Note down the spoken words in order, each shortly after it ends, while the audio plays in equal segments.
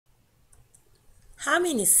How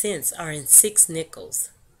many cents are in 6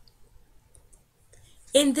 nickels?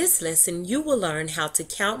 In this lesson, you will learn how to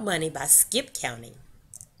count money by skip counting.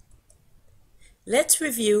 Let's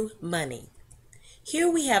review money. Here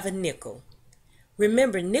we have a nickel.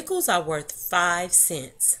 Remember, nickels are worth 5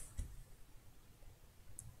 cents.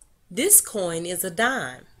 This coin is a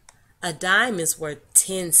dime. A dime is worth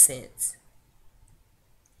 10 cents.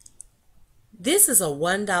 This is a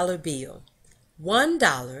 $1 bill.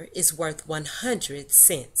 $1 is worth 100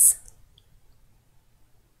 cents.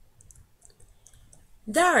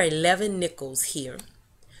 There are 11 nickels here.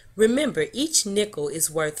 Remember, each nickel is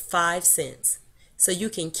worth 5 cents, so you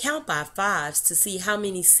can count by fives to see how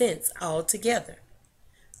many cents altogether.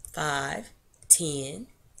 5, 10,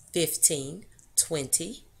 15,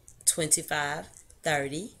 20, 25,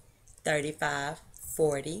 30, 35,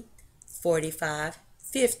 40, 45,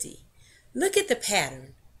 50. Look at the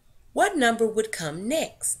pattern. What number would come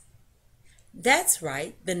next? That's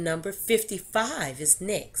right, the number 55 is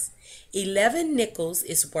next. 11 nickels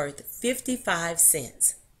is worth 55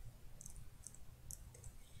 cents.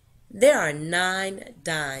 There are 9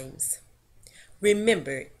 dimes.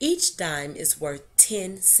 Remember, each dime is worth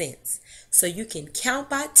 10 cents, so you can count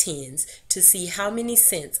by tens to see how many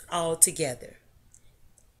cents altogether.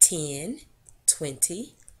 10,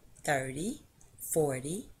 20, 30,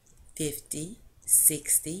 40, 50,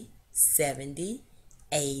 60, 70,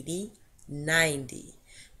 80, 90.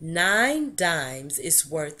 9 dimes is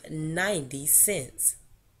worth 90 cents.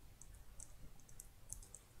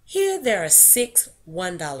 Here there are 6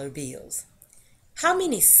 $1 bills. How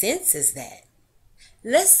many cents is that?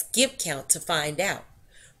 Let's skip count to find out.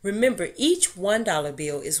 Remember, each $1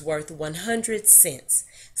 bill is worth 100 cents,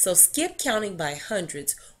 so skip counting by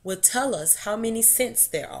hundreds will tell us how many cents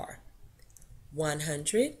there are.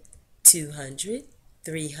 100, 200,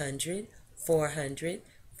 300, 400,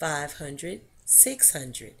 500,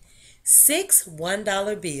 600. 6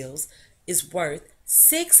 $1 bills is worth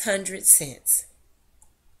 600 cents.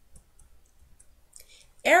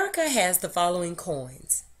 Erica has the following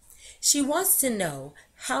coins. She wants to know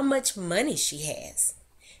how much money she has.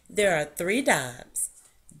 There are 3 dimes.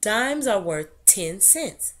 Dimes are worth 10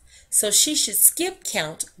 cents, so she should skip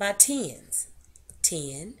count by tens.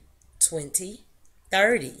 10, 20,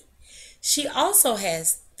 30. She also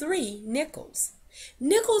has 3 nickels.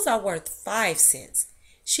 Nickels are worth 5 cents.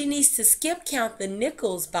 She needs to skip count the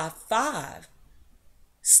nickels by 5,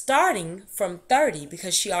 starting from 30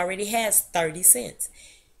 because she already has 30 cents.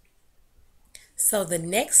 So the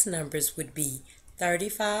next numbers would be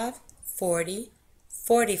 35, 40,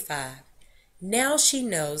 45. Now she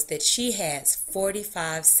knows that she has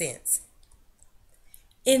 45 cents.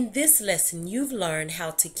 In this lesson, you've learned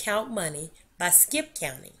how to count money by skip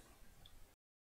counting.